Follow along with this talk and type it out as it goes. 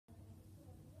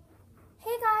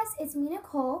guys, it's me,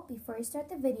 Nicole. Before we start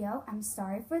the video, I'm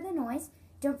sorry for the noise.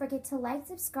 Don't forget to like,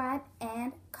 subscribe,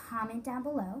 and comment down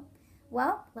below.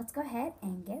 Well, let's go ahead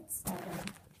and get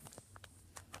started.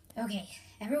 Okay,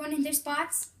 everyone in their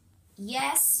spots?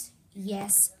 Yes,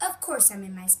 of course I'm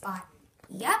in my spot.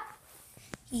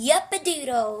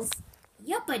 Yup-a-doodles.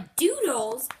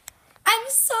 Yup-a-doodles? I'm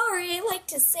sorry, I like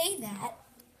to say that.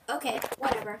 Okay,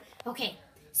 whatever. Okay,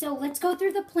 so let's go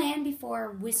through the plan before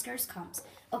Whiskers comes.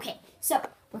 Okay, so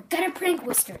we're gonna prank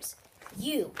Whiskers.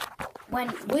 When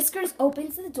Whiskers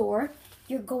opens the door,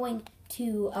 you're going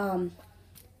to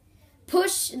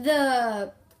push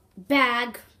the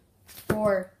bag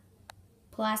or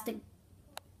plastic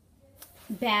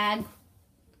bag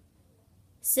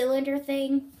cylinder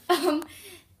thing,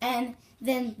 and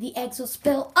then the eggs will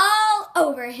spill all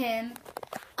over him.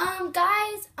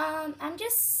 Guys, I'm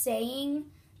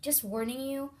just warning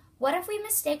you, what if we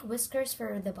mistake Whiskers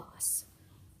for the boss?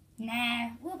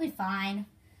 Nah, we'll be fine.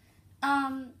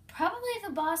 Probably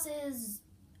the boss is,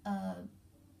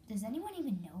 does anyone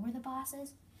even know where the boss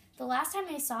is? The last time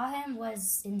I saw him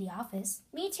was in the office.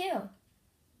 Me too.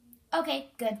 Okay,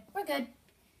 good. We're good.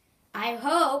 I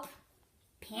hope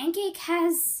Pancake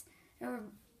has a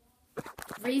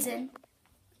reason.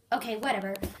 Okay,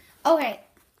 whatever. Okay.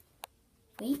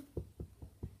 Wait.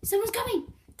 Someone's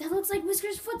coming. That looks like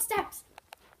Whiskers' footsteps.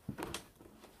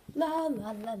 La,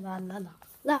 la, la, la, la, la.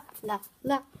 La, la,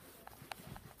 la.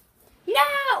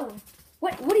 No!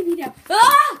 What do you mean now?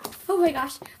 Ah! Oh my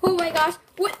gosh.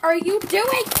 What are you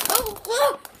doing?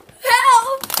 Oh,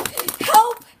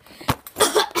 help!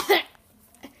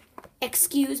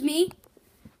 Excuse me?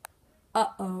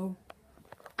 Uh-oh.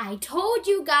 I told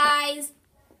you guys.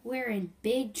 We're in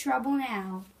big trouble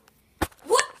now.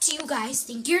 What do you guys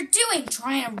think you're doing?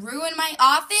 Trying to ruin my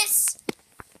office?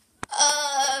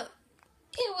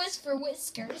 It was for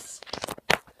Whiskers.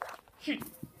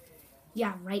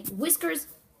 Yeah, right. Whiskers.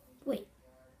 Wait.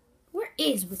 Where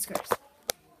is Whiskers?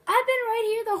 I've been right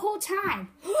here the whole time.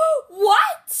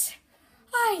 What?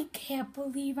 I can't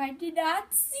believe I did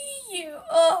not see you.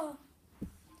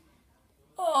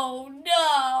 Oh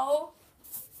no.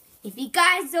 If you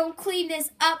guys don't clean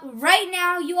this up right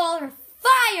now, you all are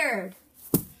fired.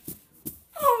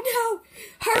 Oh no.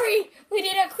 Hurry. We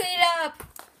need to clean it up.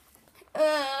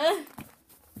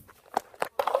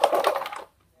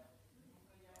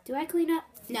 Do I clean up?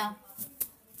 No.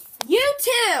 You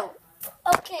too!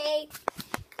 Okay.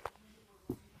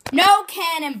 No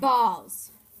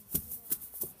cannonballs.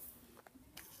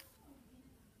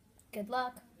 Good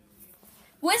luck.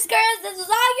 Whiskers, this is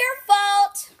all your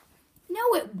fault.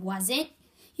 No, it wasn't.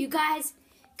 You guys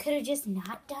could have just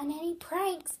not done any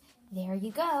pranks. There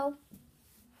you go.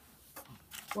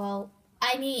 Well,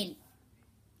 I mean,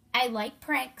 I like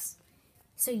pranks.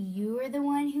 So you were the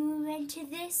one who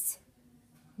invented this?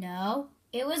 No,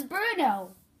 it was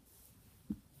Bruno.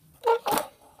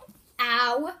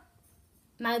 Ow.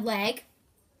 My leg.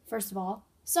 First of all,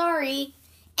 sorry.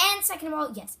 And second of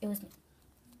all, yes, it was me.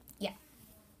 Yeah.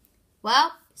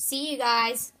 Well, see you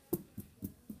guys.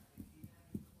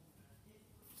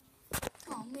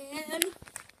 Oh, man.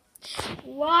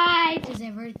 Why does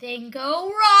everything go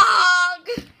wrong?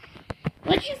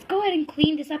 Let's just go ahead and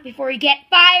clean this up before we get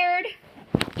fired.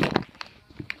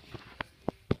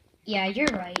 Yeah, you're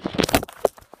right.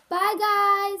 Bye,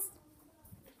 guys.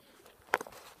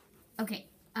 Okay,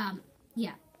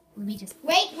 yeah. Let me just...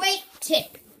 Wait.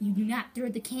 Tip. You do not throw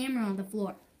the camera on the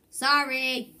floor.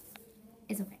 Sorry.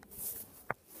 It's okay.